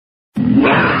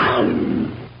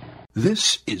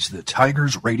This is the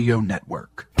Tigers Radio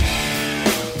Network.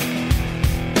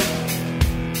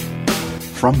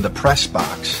 From the press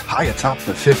box, high atop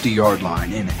the 50-yard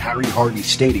line in Harry Harvey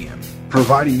Stadium,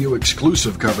 providing you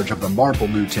exclusive coverage of the Marple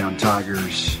Newtown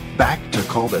Tigers. Back to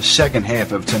call the second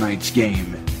half of tonight's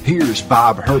game. Here's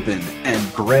Bob Herpin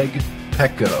and Greg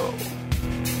Pecco.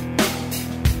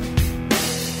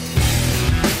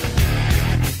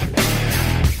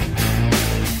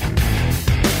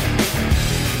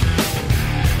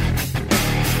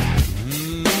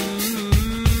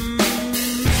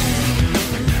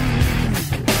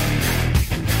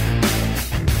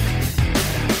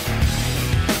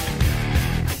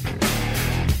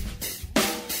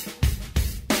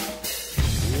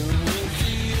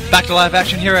 Back to live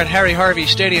action here at Harry Harvey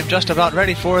Stadium, just about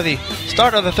ready for the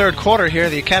start of the third quarter here.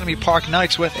 The Academy Park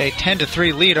Knights with a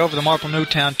 10-3 lead over the Marple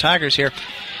Newtown Tigers here.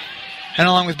 And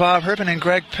along with Bob Herpin and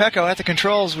Greg Pecco at the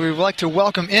controls, we would like to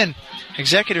welcome in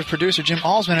executive producer Jim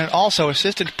Alsman and also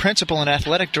assistant principal and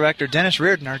athletic director Dennis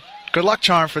Reardon, our good luck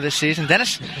charm for this season.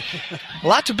 Dennis, a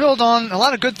lot to build on, a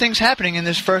lot of good things happening in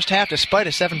this first half despite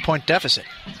a 7-point deficit.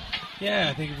 Yeah,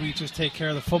 I think if we just take care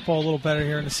of the football a little better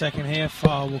here in the second half,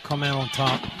 we'll come out on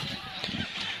top.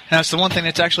 Now, it's the one thing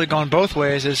that's actually gone both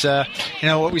ways is,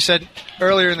 what we said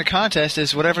earlier in the contest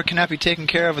is whatever cannot be taken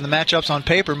care of in the matchups on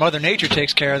paper, Mother Nature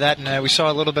takes care of that, and we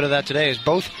saw a little bit of that today as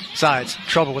both sides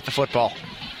trouble with the football.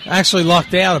 I actually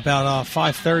lucked out about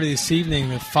 5:30 this evening.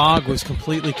 The fog was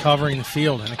completely covering the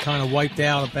field, and it kind of wiped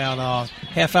out about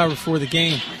half hour before the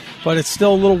game. But it's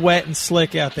still a little wet and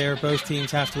slick out there. Both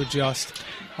teams have to adjust.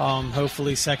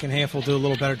 Hopefully second half will do a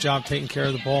little better job taking care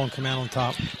of the ball and come out on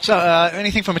top. So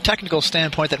anything from a technical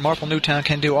standpoint that Marple Newtown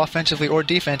can do offensively or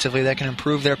defensively that can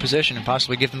improve their position and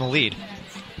possibly give them the lead?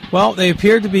 Well, they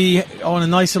appeared to be on a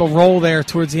nice little roll there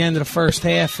towards the end of the first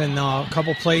half, and a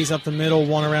couple plays up the middle,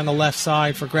 one around the left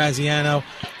side for Graziano.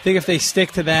 I think if they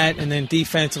stick to that, and then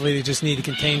defensively they just need to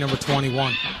contain number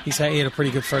 21. He had a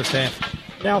pretty good first half.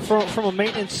 Now, from a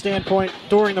maintenance standpoint,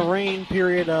 during the rain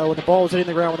period, when the ball was hitting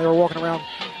the ground, when they were walking around,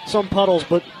 some puddles.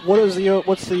 But what's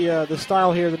the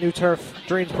style here? The new turf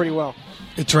drains pretty well.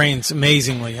 It drains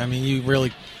amazingly. I mean, you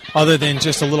really, other than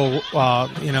just a little,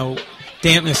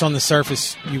 dampness on the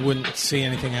surface, you wouldn't see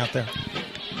anything out there.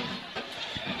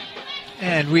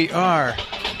 And we are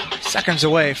seconds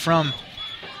away from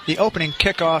the opening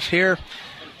kickoff here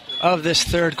of this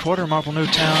third quarter. Marple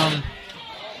Newtown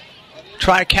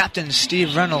Tri-Captains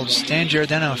Steve Reynolds, Dan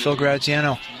Giordano, Phil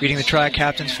Graziano beating the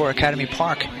Tri-Captains for Academy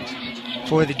Park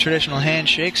for the traditional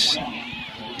handshakes.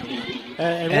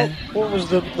 And what was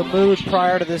the mood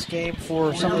prior to this game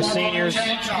for some of the seniors?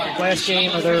 Last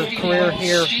game of their career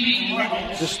here.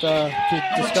 Just to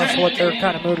discuss what their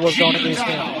kind of mood was going into this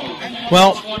game.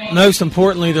 Well, most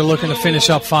importantly, they're looking to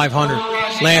finish up 500.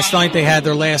 Last night they had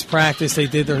their last practice. They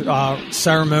did their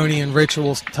ceremony and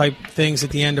rituals type things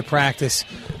at the end of practice.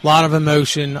 A lot of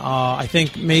emotion. I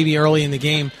think maybe early in the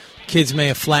game, kids may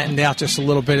have flattened out just a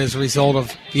little bit as a result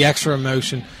of the extra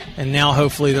emotion. And now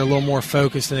hopefully they're a little more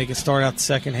focused and they can start out the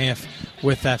second half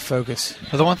with that focus.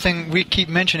 Well, the one thing we keep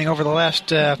mentioning over the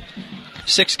last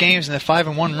 6 games in the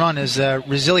 5-1 run is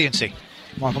resiliency.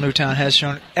 Marple Newtown has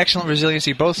shown excellent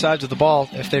resiliency both sides of the ball.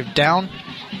 If they're down,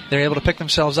 they're able to pick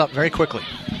themselves up very quickly.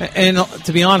 And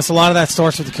to be honest, a lot of that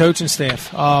starts with the coaching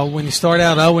staff. When you start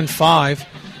out 0-5,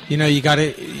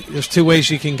 there's 2 ways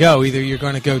you can go. Either you're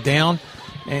going to go down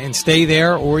and stay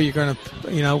there, or you're going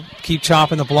to, keep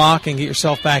chopping the block and get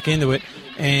yourself back into it.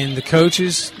 And the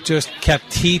coaches just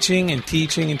kept teaching and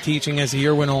teaching and teaching as the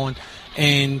year went on.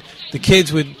 And the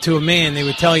kids would, to a man, they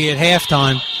would tell you at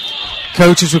halftime,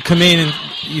 coaches would come in and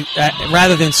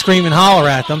rather than scream and holler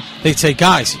at them, they'd say,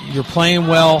 guys, you're playing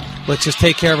well. Let's just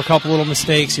take care of a couple little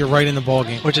mistakes. You're right in the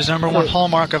ballgame. Which is number one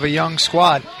hallmark of a young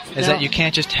squad, is that you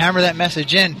can't just hammer that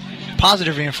message in.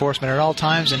 Positive reinforcement at all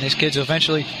times, and these kids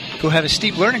eventually, who have a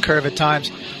steep learning curve at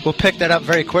times, will pick that up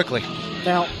very quickly.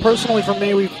 Now, personally for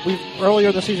me, we earlier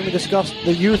in the season we discussed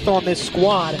the youth on this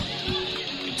squad.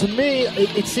 To me,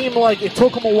 it seemed like it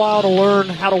took them a while to learn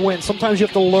how to win. Sometimes you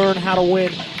have to learn how to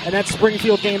win, and that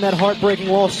Springfield game, that heartbreaking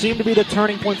loss, seemed to be the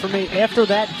turning point for me. After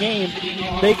that game,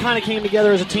 they kind of came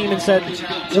together as a team and said,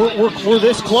 we're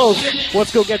this close,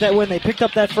 let's go get that win. They picked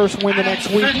up that first win the next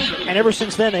week, and ever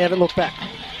since then they haven't looked back.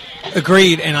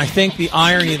 Agreed, and I think the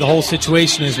irony of the whole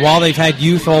situation is while they've had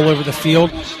youth all over the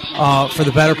field for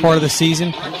the better part of the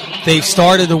season, they've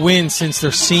started to win since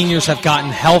their seniors have gotten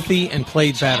healthy and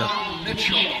played better.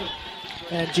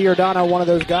 And Giordano, one of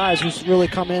those guys who's really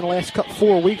come in last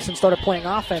 4 weeks and started playing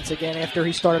offense again after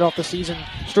he started off the season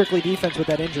strictly defense with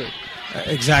that injury.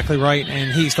 Exactly right,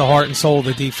 and he's the heart and soul of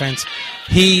the defense.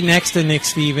 He, next to Nick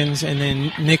Stevens, and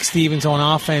then Nick Stevens on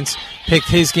offense, picked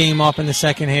his game up in the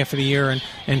second half of the year,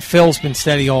 and Phil's been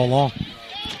steady all along.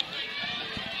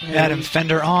 Adam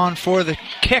Fender on for the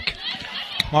kick.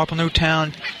 Marple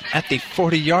Newtown at the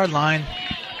 40-yard line.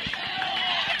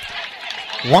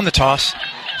 Won the toss,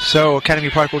 so Academy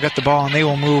Park will get the ball, and they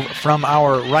will move from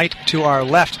our right to our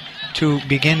left to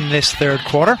begin this third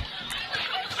quarter.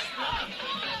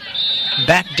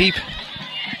 Back deep,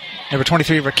 number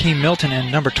 23, Rakeem Milton,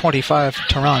 and number 25,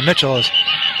 Teron Mitchell. As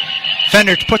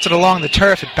Fender puts it along the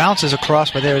turf, it bounces across,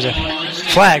 but there's a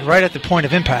flag right at the point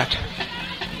of impact.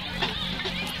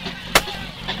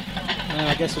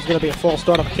 I guess there's going to be a false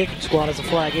start on the kicking squad as the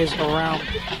flag is around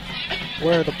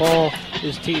where the ball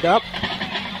is teed up.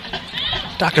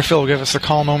 Dr. Phil will give us the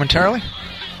call momentarily.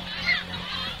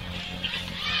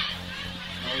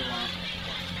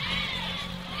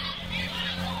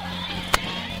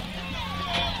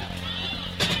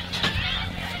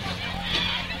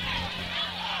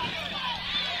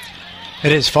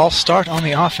 It is false start on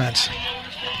the offense.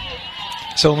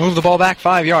 So we'll move the ball back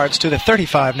 5 yards to the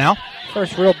 35 now.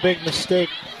 First real big mistake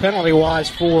penalty-wise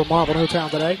for Marple Newtown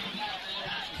today.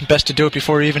 Best to do it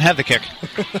before you even have the kick.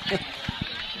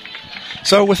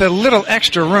 So with a little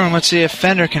extra room, let's see if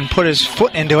Fender can put his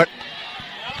foot into it.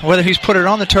 Whether he's put it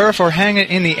on the turf or hang it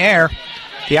in the air,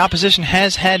 the opposition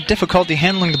has had difficulty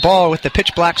handling the ball with the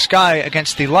pitch black sky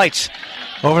against the lights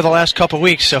over the last couple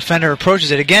weeks. So Fender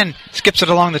approaches it again, skips it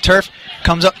along the turf,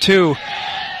 comes up to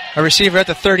a receiver at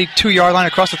the 32-yard line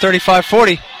across the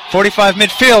 35-40. 45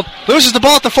 midfield, loses the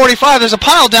ball at the 45. There's a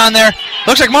pile down there.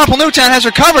 Looks like Marple Newtown has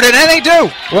recovered it, and they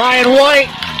do. Ryan White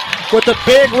with the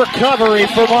big recovery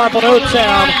for Marple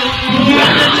Newtown.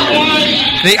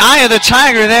 The eye of the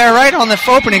tiger there, right on the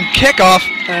opening kickoff.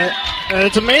 And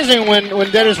it's amazing when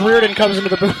Dennis Reardon comes into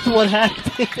the booth what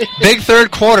happened. Big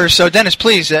third quarter, so Dennis,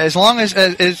 please, as long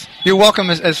as you're welcome,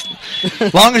 as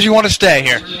long as you want to stay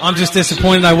here. I'm just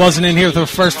disappointed I wasn't in here for the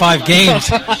first 5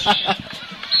 games.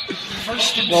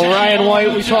 Well, Ryan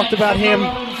White, we talked about him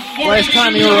last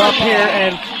time you were up here,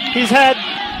 and he's had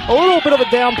a little bit of a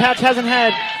down patch, hasn't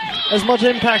had as much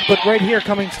impact, but right here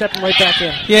stepping right back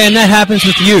in. Yeah, and that happens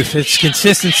with youth. It's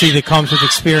consistency that comes with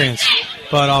experience.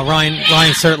 But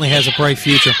Ryan certainly has a bright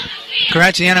future.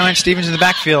 Graziano and Stevens in the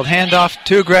backfield. Handoff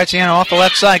to Graziano off the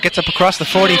left side. Gets up across the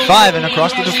 45 and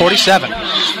across to the 47.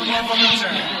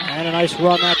 And a nice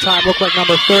run that time. Looked like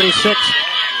number 36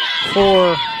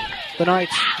 for the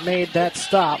Knights made that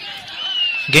stop.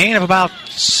 Gain of about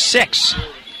 6.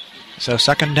 So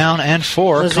second down and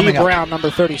 4 coming up. Brown, number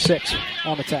 36,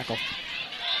 on the tackle.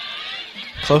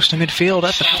 Close to midfield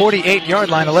at the 48-yard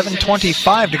line.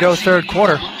 11:25 to go third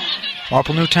quarter.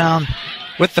 Marple Newtown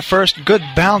with the first good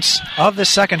bounce of the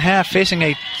second half, facing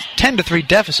a 10-3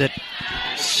 deficit.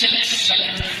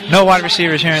 No wide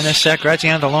receivers here in this set.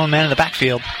 Graziano, the lone man in the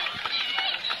backfield.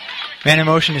 Man in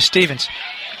motion is Stevens.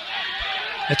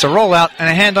 It's a rollout and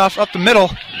a handoff up the middle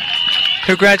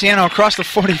to Graziano across the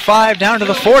 45, down to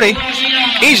the 40.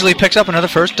 Easily picks up another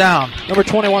first down. Number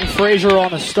 21, Frazier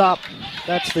on the stop.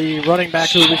 That's the running back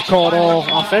who we've called all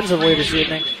offensively this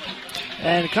evening.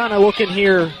 And kind of looking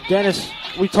here, Dennis,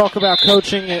 we talk about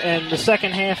coaching and the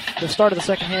second half, the start of the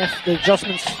second half, the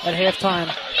adjustments at halftime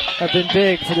have been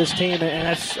big for this team, and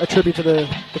that's a tribute to the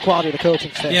quality of the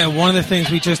coaching staff. Yeah, one of the things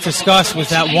we just discussed was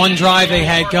that one drive they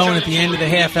had going at the end of the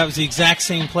half. That was the exact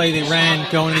same play they ran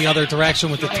going the other direction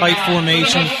with the tight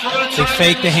formation. They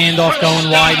faked the handoff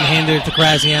going wide and handed it to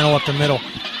Graziano up the middle.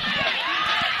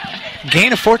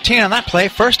 Gain of 14 on that play.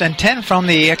 First and 10 from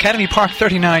the Academy Park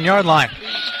 39-yard line.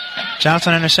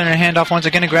 Johnson in the center handoff once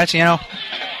again to Graziano.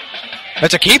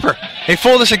 That's a keeper. They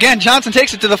fool this again. Johnson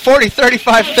takes it to the 40,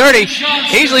 35, 30.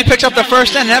 Easily picks up the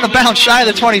first end and out of bounds shy of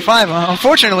the 25.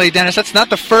 Unfortunately, Dennis, that's not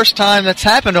the first time that's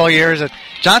happened all year. Is that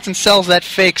Johnson sells that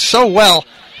fake so well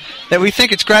that we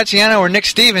think it's Graziano or Nick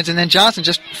Stevens, and then Johnson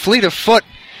just fleet of foot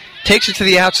takes it to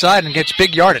the outside and gets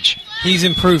big yardage. He's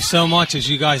improved so much, as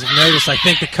you guys have noticed. I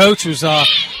think the coach was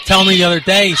telling me the other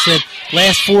day, he said,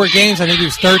 last 4 games, I think he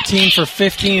was 13 for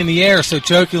 15 in the air. So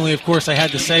jokingly, of course, I had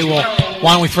to say, well,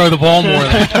 why don't we throw the ball more?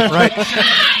 Right.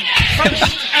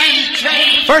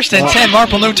 First and 10,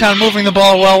 Marple Newtown moving the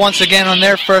ball well once again on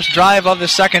their first drive of the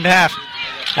second half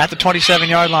at the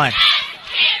 27-yard line.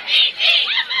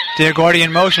 Diaguardi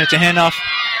in motion. It's a handoff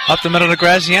up the middle to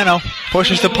Graziano.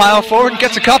 Pushes the pile forward and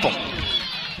gets a couple.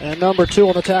 And number 2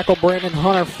 on the tackle, Brandon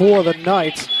Hunter for the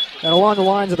Knights. And along the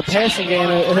lines of the passing game,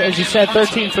 as you said,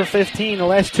 13 for 15. The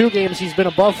last 2 games, he's been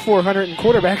above 400 in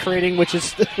quarterback rating, which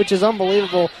is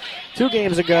unbelievable. 2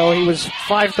 games ago, he was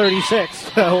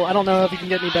 536. So I don't know if he can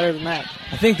get any better than that.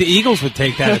 I think the Eagles would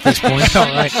take that at this point. All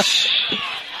right.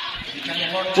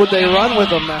 Would they run with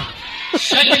him now?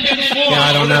 Yeah,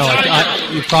 I don't know.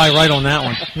 You're probably right on that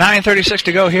one. 9:36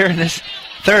 to go here in this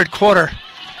third quarter.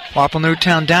 Marple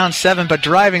Newtown down 7, but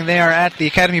driving. They are at the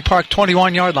Academy Park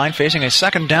 21-yard line, facing a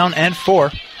 2nd down and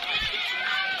 4.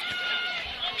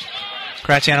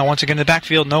 Graziano once again in the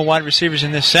backfield. No wide receivers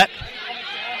in this set.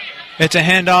 It's a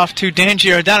handoff to Dan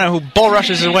Giordano, who bull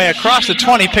rushes his way across the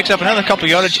 20, picks up another couple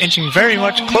yardage, inching very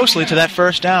much closely to that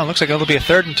first down. Looks like it'll be a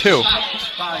 3rd and 2.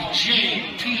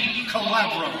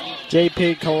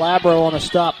 J.P. Calabro on a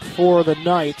stop for the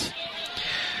night.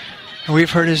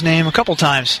 We've heard his name a couple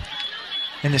times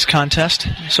in this contest,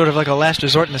 sort of like a last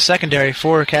resort in the secondary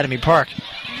for Academy Park.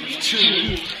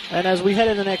 And as we head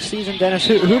into next season, Dennis,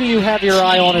 who do you have your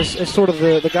eye on as sort of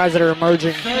the guys that are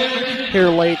emerging here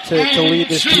late to lead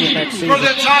this team next season?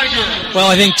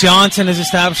 Well, I think Johnson has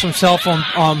established himself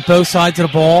on both sides of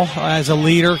the ball as a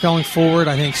leader going forward.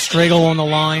 I think Striegel on the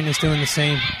line is doing the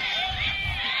same.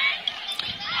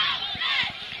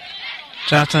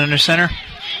 Johnson under center.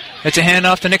 It's a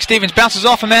handoff to Nick Stevens. Bounces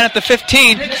off a man at the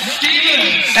 15.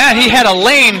 And he had a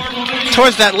lane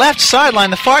towards that left sideline,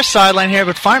 the far sideline here,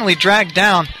 but finally dragged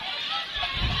down.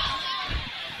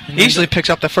 Easily picks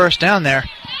up the first down there.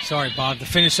 Sorry, Bob. To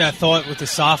finish that thought with the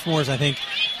sophomores, I think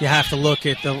you have to look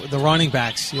at the running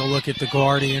backs. You'll look at the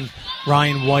Guardian,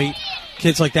 Ryan White.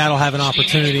 Kids like that will have an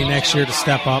opportunity next year to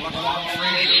step up.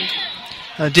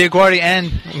 Diaguardi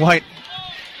and White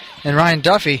and Ryan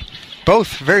Duffy,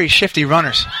 both very shifty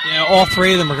runners. Yeah, all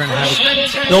 3 of them are going to have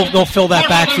it. They'll fill that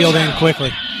backfield in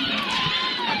quickly.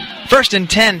 1st and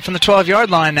 10 from the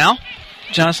 12-yard line now.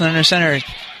 Johnson under center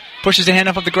pushes the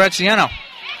handoff up to Graziano.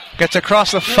 Gets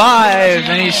across the 5,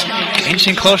 and he's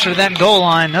inching closer to that goal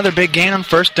line. Another big gain on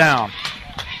 1st down.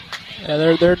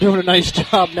 Yeah, they're doing a nice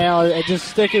job now, just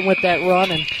sticking with that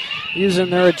run and using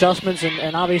their adjustments,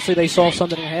 and obviously they saw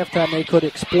something at halftime they could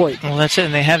exploit. Well, that's it,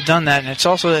 and they have done that, and it's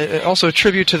also a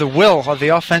tribute to the will of the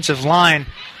offensive line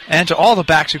and to all the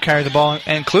backs who carry the ball,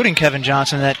 including Kevin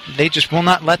Johnson, that they just will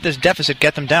not let this deficit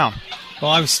get them down. Well,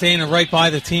 I was standing right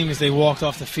by the team as they walked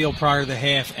off the field prior to the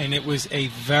half, and it was a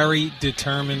very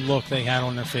determined look they had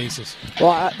on their faces.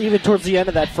 Well, even towards the end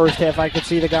of that first half, I could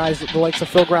see the guys, the likes of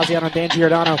Phil Graziano and Dan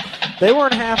Giordano, they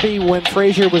weren't happy when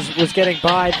Frazier was getting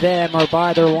by them or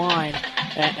by their line,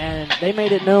 and they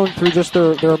made it known through just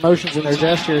their emotions and their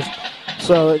gestures.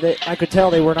 So I could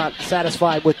tell they were not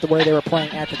satisfied with the way they were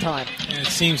playing at the time. And it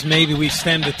seems maybe we've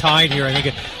stemmed the tide here. I think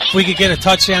if we could get a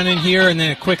touchdown in here and then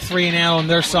a quick 3 and out on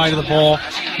their side of the ball,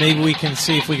 maybe we can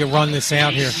see if we can run this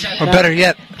out here. Or better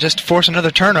yet, just force another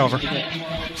turnover.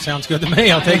 Sounds good to me.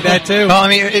 I'll take that too. Well, I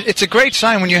mean, it's a great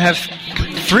sign when you have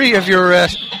 3 of your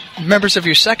members of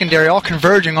your secondary all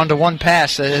converging onto one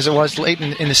pass, as it was late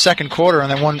in the second quarter,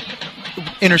 and then one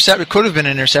intercept. It could have been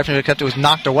an interception, except it was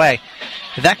knocked away.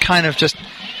 That kind of just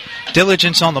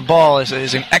diligence on the ball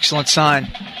is an excellent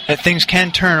sign that things can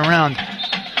turn around.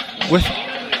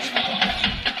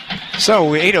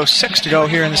 So 8:06 to go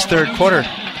here in this third quarter.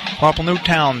 Marple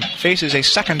Newtown faces a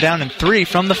 2nd down and 3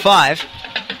 from the 5.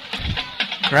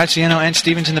 Graziano and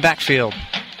Stevens in the backfield.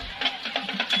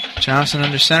 Johnson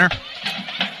under center.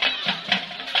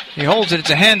 He holds it. It's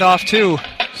a handoff to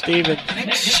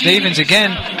Stevens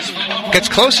again. Gets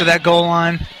close to that goal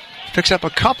line. Picks up a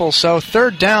couple, so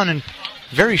 3rd down and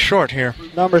very short here.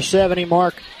 Number 70,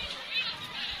 Mark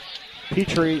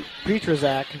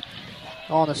Petrazak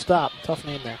on the stop. Tough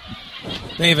name there.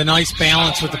 They have a nice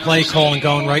balance with the play calling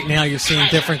going right now. You're seeing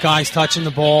different guys touching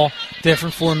the ball,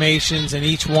 different formations, and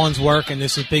each one's working.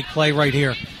 This is a big play right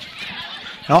here.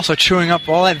 And also chewing up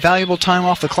all that valuable time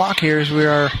off the clock here as we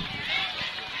are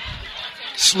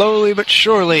slowly but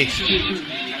surely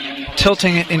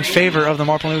tilting it in favor of the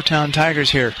Marple Newtown Tigers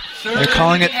here. They're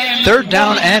calling it 3rd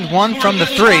down and 1 from the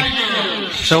 3.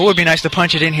 So it would be nice to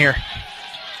punch it in here.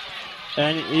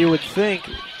 And you would think,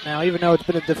 now even though it's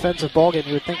been a defensive ballgame,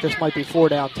 you would think this might be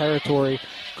 4-down territory,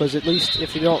 because at least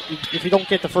if you don't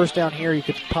get the first down here, you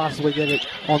could possibly get it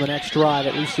on the next drive.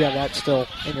 At least you have that still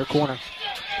in your corner.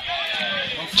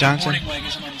 Johnson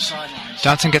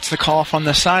gets the call from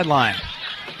the sideline.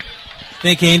 I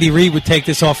think Andy Reid would take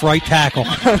this off right tackle.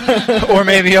 Or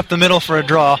maybe up the middle for a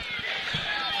draw.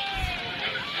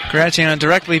 Graziano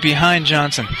directly behind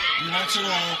Johnson.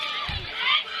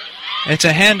 It's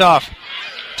a handoff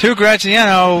to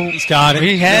Graziano. He's got it.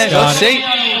 He has. Let's see.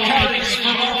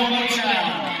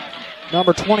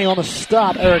 Number 20 on the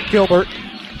stop, Eric Gilbert.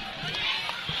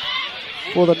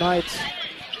 for the Knights.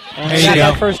 And There you got go.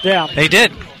 that first down. They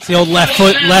did. It's the old left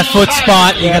foot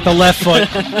spot. You got the left foot.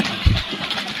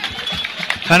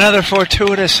 Another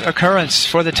fortuitous occurrence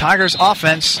for the Tigers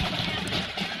offense.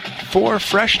 4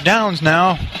 fresh downs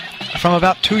now from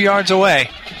about 2 yards away.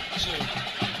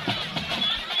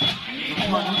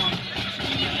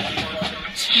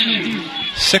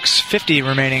 .650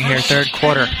 remaining here, third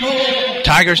quarter.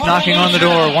 Tigers knocking on the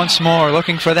door once more,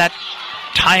 looking for that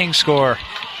tying score.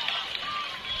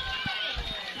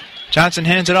 Johnson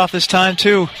hands it off this time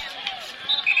to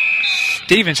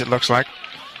Stevens, it looks like.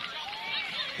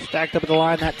 Stacked up at the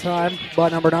line that time by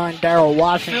number 9, Darrell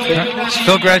Washington.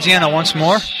 Phil Graziano once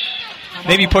more.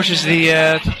 Maybe pushes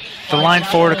the line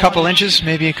forward a couple inches,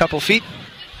 maybe a couple feet.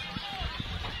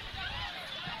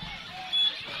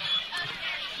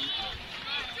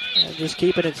 And just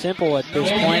keeping it simple at this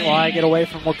point while I get away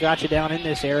from what got you down in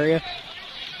this area.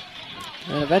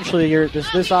 And eventually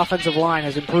this offensive line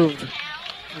has improved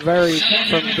very,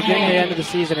 from beginning to end of the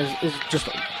season, is just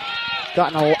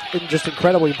gotten just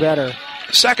incredibly better.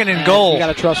 Second and goal. You got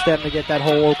to trust them to get that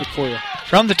hole open for you.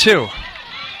 From the 2.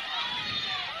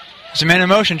 There's a man in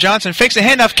motion. Johnson fakes the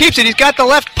handoff, keeps it. He's got the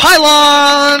left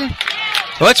pylon.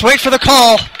 Let's wait for the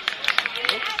call.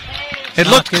 It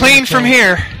looked clean from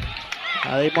here.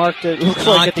 They marked it, looks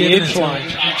like at the inch line.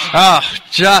 Oh,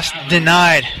 just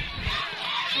denied.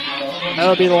 That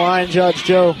would be the line judge,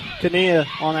 Joe Kania,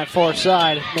 on that far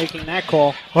side, making that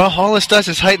call. Well, all this does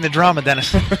is heighten the drama,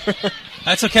 Dennis.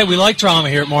 That's okay. We like drama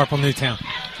here at Marple Newtown.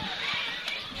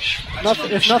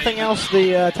 If nothing else,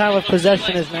 the time of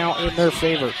possession is now in their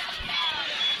favor.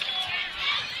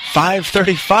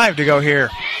 5:35 to go here.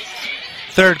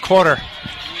 Third quarter.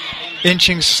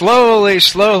 Inching slowly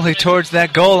towards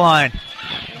that goal line.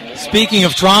 Speaking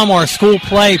of drama, our school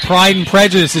play, Pride and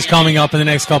Prejudice, is coming up in the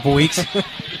next couple weeks.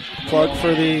 Plug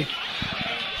for the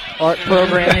art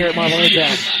program here at Marple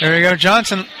Newtown. There we go.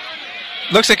 Johnson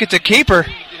looks like it's a keeper.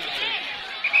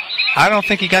 I don't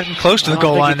think he got close to the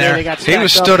goal line there. He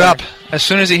was stood up as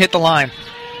soon as he hit the line.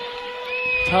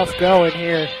 Tough going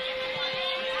here.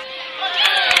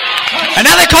 And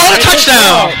now they call it a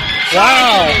touchdown.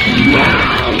 Wow.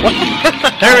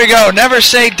 There we go. Never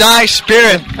say die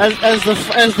spirit. As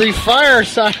the fire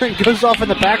siren goes off in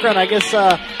the background, I guess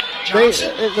the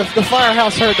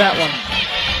firehouse heard that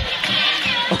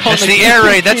one. That's the air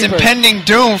raid. That's impending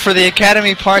doom for the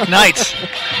Academy Park Knights.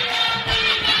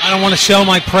 I don't want to show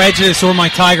my prejudice or my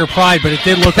Tiger pride, but it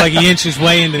did look like he inched his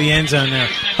way into the end zone there.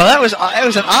 Well, that was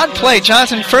an odd play.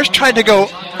 Johnson first tried to go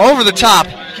over the top,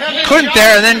 couldn't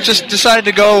there, and then just decided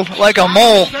to go like a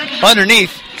mole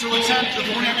underneath.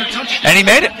 And he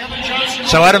made it.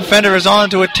 So Adam Fender is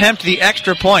on to attempt the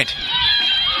extra point.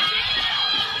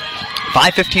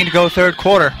 5:15 to go, third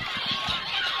quarter.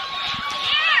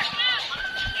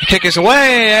 The kick is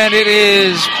away, and it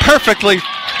is perfectly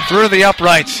through the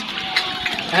uprights.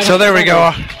 So there we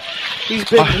go. He's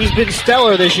been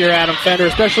stellar this year, Adam Fender,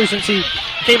 especially since he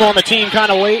came on the team kind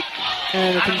of late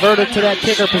and converted to that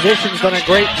kicker position. He's done a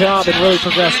great job and really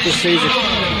progressed this season.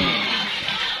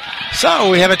 So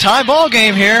we have a tie ball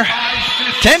game here.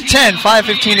 10-10,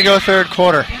 5:15 to go, third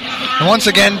quarter. And once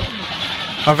again,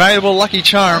 our valuable Lucky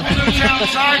Charm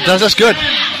does us good.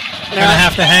 We're going to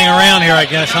have to hang around here, I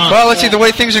guess, huh? Well, let's see the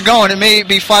way things are going. It may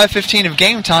be 5:15 of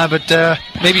game time, but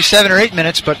maybe 7 or 8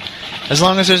 minutes. But as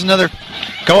long as there's another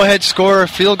go-ahead score,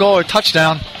 field goal, or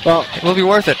touchdown, well, it will be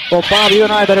worth it. Well, Bob, you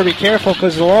and I better be careful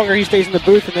because the longer he stays in the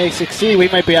booth and they succeed, we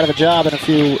might be out of a job in a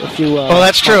few. Well,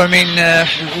 that's true. I mean,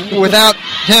 without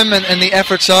him and the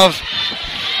efforts of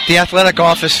the athletic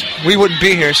office, we wouldn't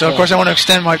be here. So, of course, I want to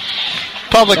extend my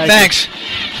public thanks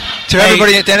to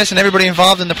everybody at Dennis and everybody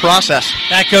involved in the process.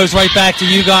 That goes right back to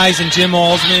you guys and Jim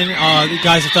Alsman. You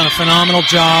guys have done a phenomenal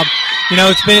job. You know,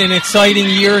 it's been an exciting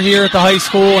year here at the high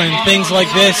school, and things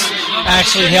like this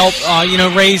actually help,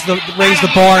 raise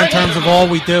the bar in terms of all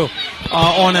we do.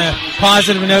 On a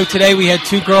positive note, today we had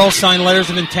 2 girls sign letters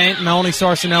of intent, Melanie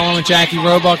Sarcinello and Jackie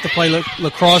Roebuck, to play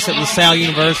lacrosse at LaSalle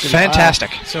University.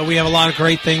 Fantastic. So we have a lot of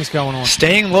great things going on.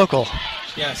 Staying local.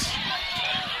 Yes.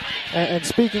 And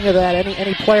speaking of that,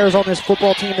 any players on this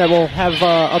football team that will have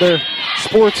other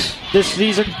sports this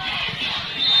season?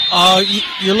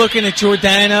 You're looking at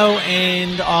Giordano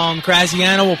and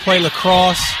Graziano will play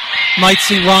lacrosse. Might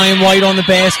see Ryan White on the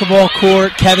basketball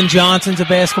court. Kevin Johnson's a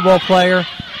basketball player.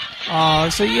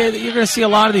 So you're going to see a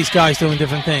lot of these guys doing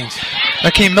different things.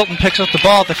 Akeem Milton picks up the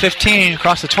ball at the 15,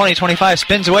 across the 20-25,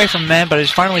 spins away from men, but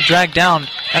is finally dragged down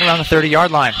at around the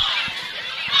 30-yard line.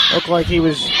 Looked like he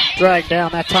was dragged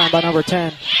down that time by number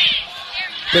 10,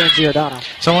 Dan Giordano.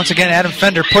 So once again, Adam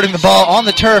Fender putting the ball on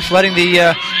the turf, letting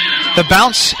the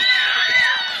bounce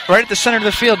right at the center of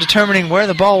the field, determining where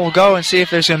the ball will go and see if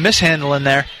there's a mishandle in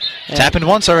there. It's happened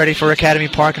once already for Academy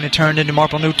Park, and it turned into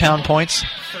Marple Newtown points.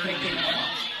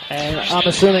 And I'm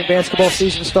assuming basketball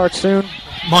season starts soon.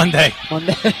 Monday.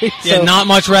 Yeah, not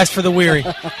much rest for the weary.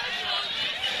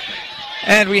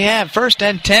 And we have 1st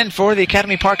and 10 for the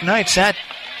Academy Park Knights at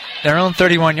their own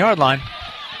 31-yard line.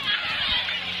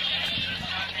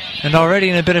 And already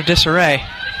in a bit of disarray.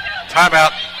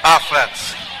 Timeout,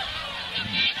 offense.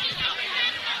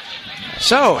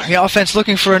 So, the offense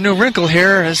looking for a new wrinkle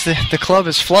here as the club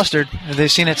is flustered.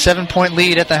 They've seen its 7-point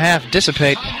lead at the half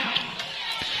dissipate.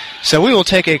 So we will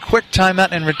take a quick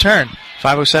timeout and return.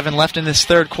 5:07 left in this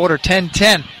third quarter,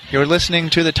 10-10. You're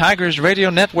listening to the Tigers Radio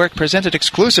Network, presented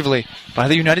exclusively by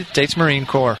the United States Marine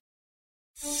Corps.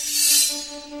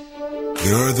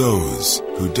 There are those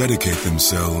who dedicate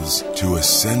themselves to a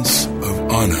sense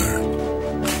of honor,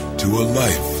 to a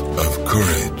life of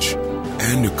courage,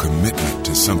 and a commitment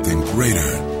to something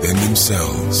greater than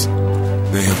themselves.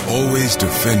 They have always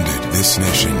defended this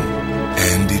nation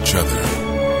and each other.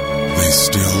 They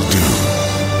still do.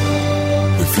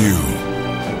 The few,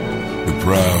 the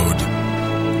proud,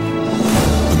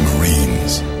 the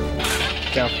Marines.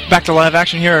 Back to live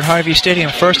action here at Harvey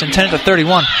Stadium. 1st and 10 at the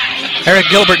 31. Eric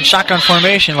Gilbert in shotgun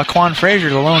formation. Laquan Frazier,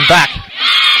 the lone back.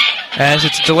 As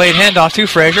it's a delayed handoff to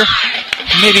Frazier.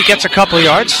 Maybe gets a couple of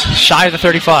yards, shy of the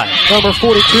 35. Number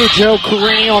 42, Joe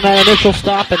Carini on that initial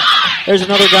stop. And there's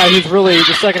another guy who's really,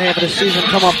 the second half of the season,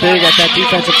 come up big at that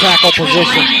defensive tackle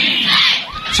position.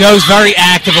 Joe's very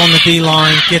active on the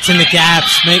D-line, gets in the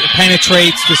gaps,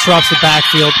 penetrates, disrupts the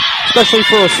backfield. Especially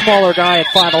for a smaller guy at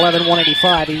 5'11",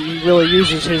 185. He really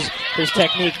uses his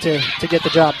technique to get the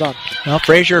job done. Well,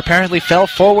 Frazier apparently fell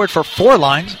forward for 4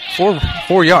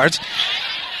 yards.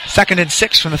 2nd and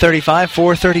 6 from the 35,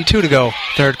 4:32 to go,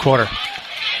 third quarter.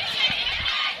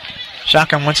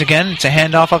 Shotgun once again. It's a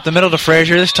handoff up the middle to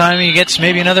Frazier. This time he gets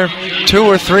maybe another 2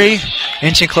 or 3,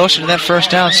 inching closer to that first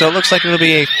down. So it looks like it'll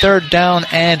be a 3rd down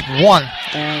and 1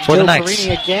 for the Knights.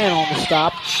 Carini again on the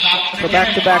stop for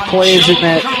back-to-back plays in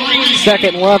that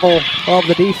second level of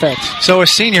the defense. So a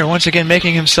senior once again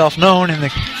making himself known in the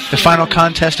final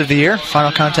contest of the year,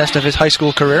 final contest of his high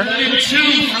school career.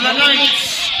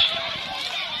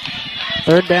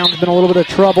 3rd down's been a little bit of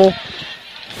trouble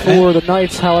for the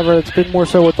Knights. However, it's been more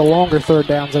so with the longer 3rd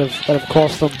downs that have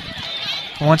cost them.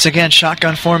 Once again,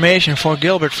 shotgun formation for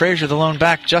Gilbert. Frazier, the lone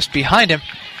back, just behind him.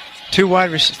 4 wide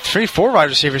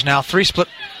receivers now. 3 split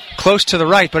close to the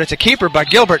right, but it's a keeper by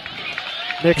Gilbert.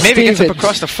 Maybe gets up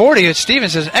across the 40.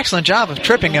 Stevens does an excellent job of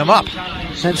tripping him up.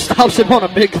 And stops him on a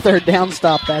big 3rd down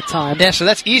stop that time. Yeah, so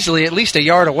that's easily at least a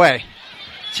yard away.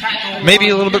 Maybe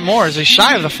a little bit more as he's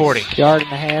shy of the 40. Yard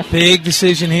and a half. Big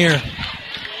decision here.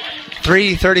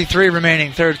 3:33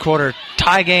 remaining, third quarter.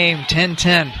 Tie game,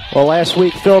 10-10. Well, last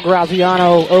week, Phil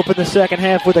Graziano opened the second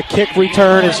half with a kick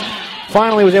return.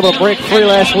 Finally was able to break free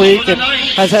last week and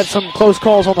has had some close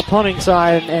calls on the punting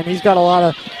side, and he's got a lot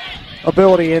of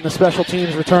ability in the special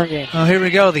teams return game. Oh, here we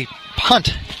go. The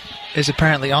punt is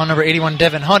apparently on. Number 81,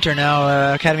 Devin Hunter.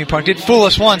 Now, Academy Park did fool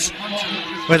us once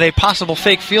with a possible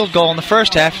fake field goal in the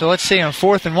first half. So let's see on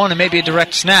 4th and 1 and maybe a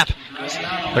direct snap.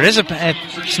 But it is a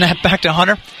snap back to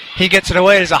Hunter. He gets it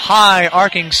away. It is a high,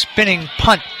 arcing, spinning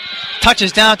punt.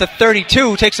 Touches down at the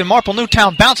 32, takes a Marple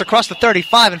Newtown bounce across the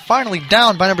 35, and finally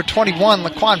down by number 21,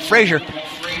 Laquan Frazier.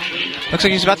 Looks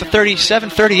like he's about the 37,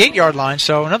 38-yard line,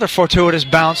 so another fortuitous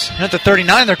bounce. And at the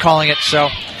 39, they're calling it, so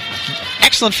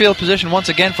excellent field position once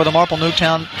again for the Marple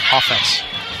Newtown offense.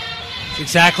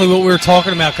 Exactly what we were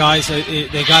talking about, guys.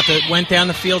 They went down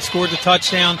the field, scored the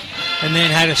touchdown, and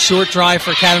then had a short drive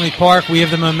for Academy Park. We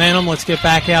have the momentum. Let's get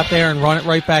back out there and run it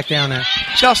right back down there.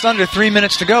 Just under 3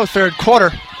 minutes to go, third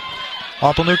quarter.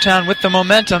 Marple Newtown with the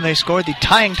momentum. They scored the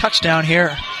tying touchdown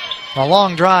here. A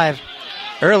long drive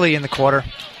early in the quarter.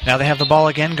 Now they have the ball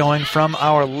again going from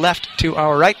our left to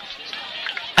our right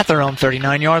at their own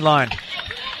 39-yard line.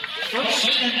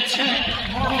 1st and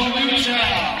 10, Marple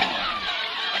Newtown.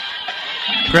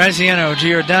 Graziano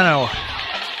Giordano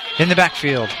in the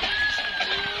backfield.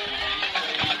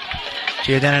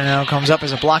 Giordano now comes up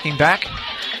as a blocking back.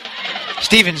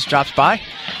 Stevens drops by.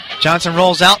 Johnson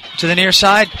rolls out to the near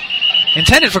side.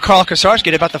 Intended for Carl Kosarski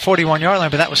at about the 41-yard line,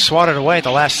 but that was swatted away at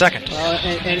the last second.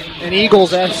 An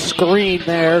Eagles-esque screen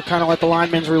there, kind of let the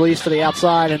linemen's release to the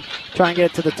outside and try and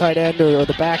get to the tight end or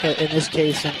the back in this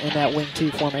case in that wing T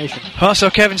formation. Well, so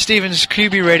Kevin Stevens'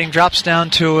 QB rating drops down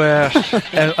to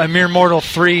a mere mortal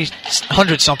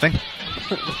 300-something.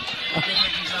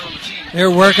 They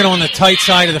were working on the tight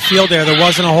side of the field there. There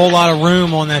wasn't a whole lot of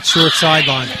room on that short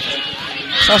sideline.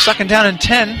 So 2nd down and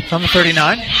 10 from the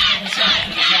 39.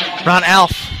 Ron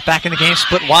Alf back in the game,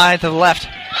 split wide to the left.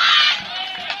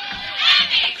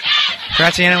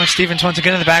 Graziano and Stevens once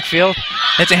again in the backfield.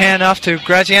 Hits a handoff to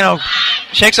Graziano.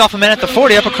 Shakes off a man at the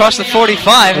 40, up across the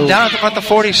 45, and down at the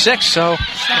 46. So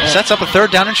sets up a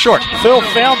third down and short. Phil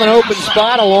found an open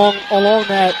spot along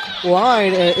that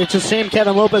line. It's a shame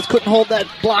Kevin Lopez couldn't hold that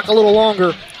block a little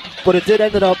longer, but it did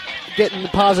ended up getting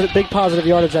big positive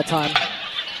yardage that time.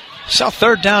 So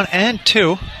third down and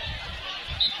 2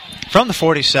 from the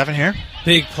 47 here.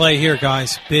 Big play here,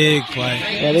 guys. Big play.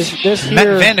 Yeah, this Matt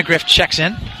here Vandegrift checks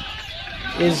in.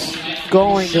 is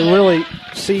going to really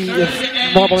see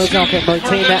if Marble Newtown can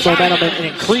maintain that momentum and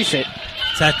increase it.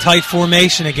 It's that tight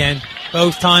formation again.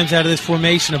 Both times out of this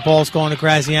formation, the ball's going to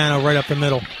Graziano right up the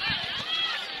middle.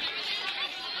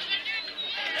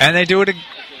 And they do it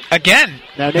again.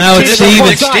 Now it's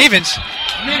Stevens.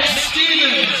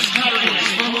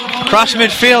 Across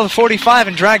midfield, 45,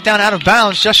 and dragged down out of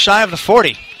bounds just shy of the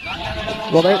 40.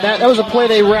 Well, that was a play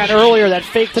they ran earlier, that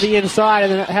fake to the inside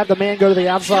and then had the man go to the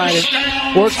outside.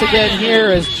 It works again here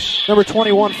as number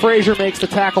 21, Frazier, makes the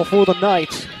tackle for the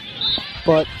Knights.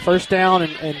 But first down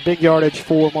and big yardage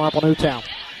for Marple Newtown.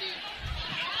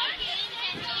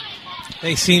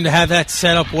 They seem to have that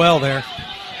set up well there.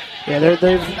 Yeah,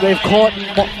 they've caught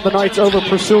the Knights over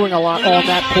pursuing a lot on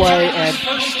that play,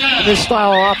 and in this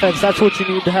style of offense, that's what you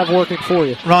need to have working for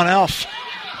you. Ron Elf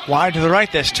wide to the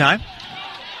right this time.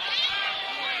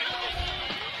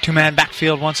 Two-man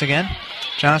backfield once again.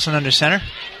 Johnson under center.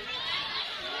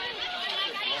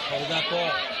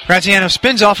 Graziano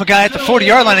spins off a guy at the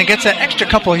 40-yard line and gets that extra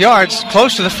couple of yards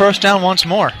close to the first down once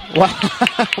more. Wow,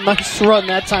 nice run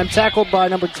that time. Tackled by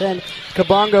number 10,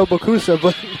 Kabongo Bakusa.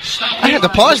 But I had to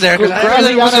pause there because I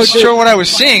really wasn't sure what I was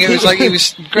seeing. It was like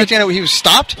Graziano, he was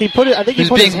stopped. I think he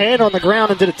put his hand on the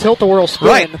ground and did a tilt-a-whirl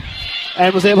spin,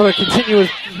 and was able to continue his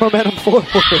momentum forward.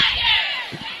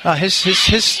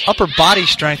 His upper body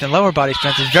strength and lower body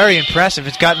strength is very impressive.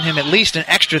 It's gotten him at least an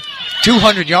extra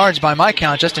 200 yards by my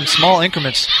count, just in small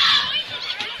increments.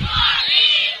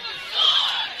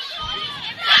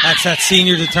 That's that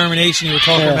senior determination you were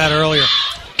talking about earlier.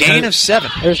 Gain of 7.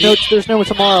 There's no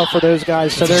tomorrow for those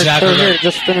guys, so they're here to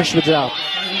just finish the job.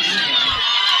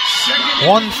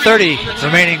 1:30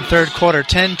 remaining third quarter,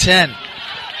 10-10.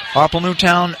 Marple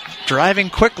Newtown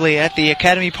driving quickly at the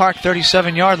Academy Park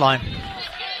 37-yard line.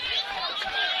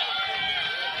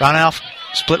 Ron Alf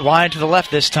split wide to the left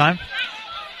this time.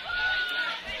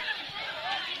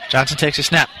 Johnson takes a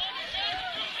snap.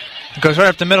 Goes right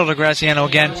up the middle to Graziano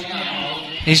again.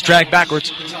 He's dragged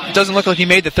backwards. It doesn't look like he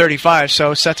made the 35,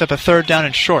 so sets up a third down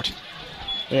and short.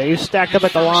 Yeah, he's stacked up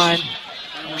at the line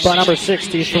by number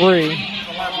 63,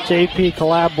 J.P.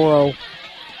 Calabro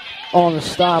on the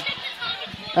stop.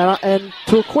 And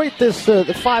to equate this, the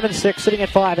 5 and 6, sitting at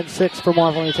 5 and 6 for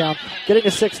Marple Newtown, getting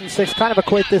to 6 and 6, kind of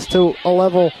equate this to a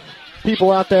level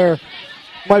people out there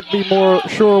might be more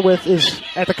sure with is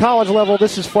at the college level.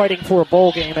 This is fighting for a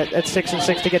bowl game at 6 and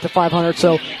 6 to get to 500.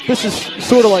 So this is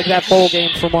sort of like that bowl game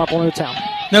for Marple Newtown.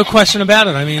 No question about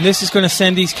it. I mean, this is going to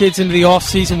send these kids into the off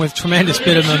season with tremendous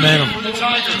bit of momentum.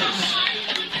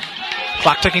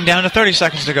 Clock ticking down to 30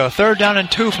 seconds to go. Third down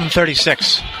and 2 from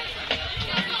 36.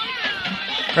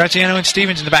 Graziano and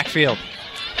Stevens in the backfield.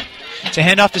 It's a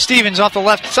handoff to Stevens off the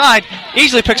left side.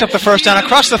 Easily picks up the first down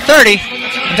across the 30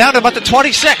 and down to about the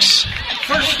 26.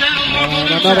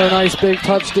 Another nice big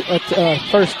touch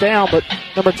first down, but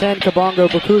number 10, Kabongo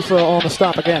Bakusa on the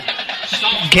stop again.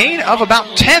 Gain of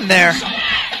about 10 there.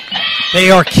 They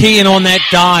are keying on that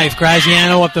dive.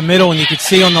 Graziano up the middle, and you could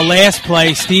see on the last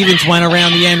play, Stevens went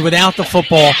around the end without the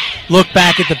football, looked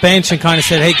back at the bench and kind of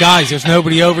said, hey, guys, there's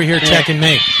nobody over here checking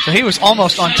me. So he was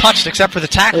almost untouched except for the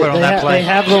tackler on that play. They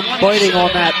have them biting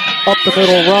on that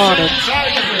up-the-middle run,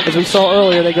 and as we saw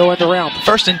earlier, they go end around.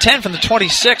 First and 10 from the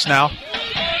 26 now.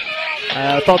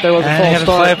 I thought there was a false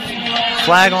start.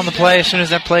 Flag on the play as soon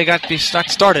as that play got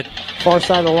started. Far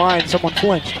side of the line, someone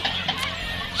flinched.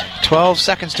 12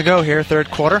 seconds to go here, third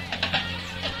quarter.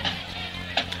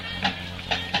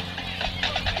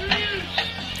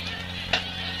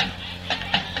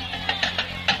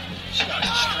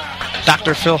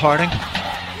 Dr. Phil Harding.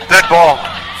 Dead ball.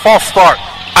 False start.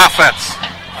 Offense.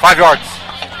 5 yards.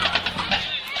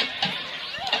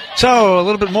 So, a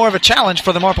little bit more of a challenge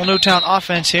for the Marple Newtown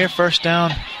offense here. First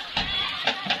down.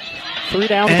 3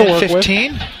 downs and to work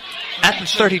 15 with. At the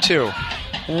 32.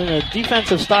 In a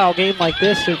defensive style game like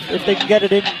this, if they can get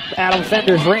it in Adam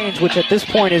Fender's range, which at this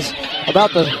point is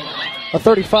about a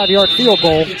 35-yard field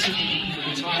goal,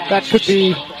 that could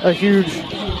be a huge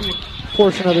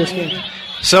portion of this game.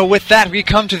 So with that, we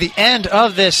come to the end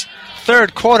of this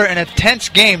third quarter in a tense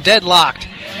game, deadlocked.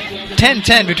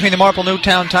 10-10 between the Marple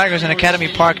Newtown Tigers and Academy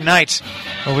Park Knights.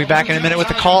 We'll be back in a minute with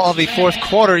the call of the fourth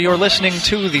quarter. You're listening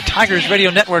to the Tigers Radio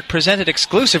Network, presented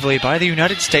exclusively by the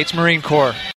United States Marine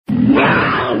Corps.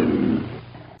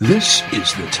 This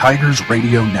is the Tigers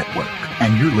Radio Network,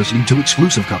 and you're listening to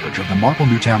exclusive coverage of the Marple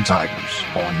Newtown Tigers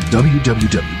on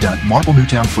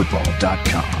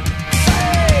www.marplenewtownfootball.com.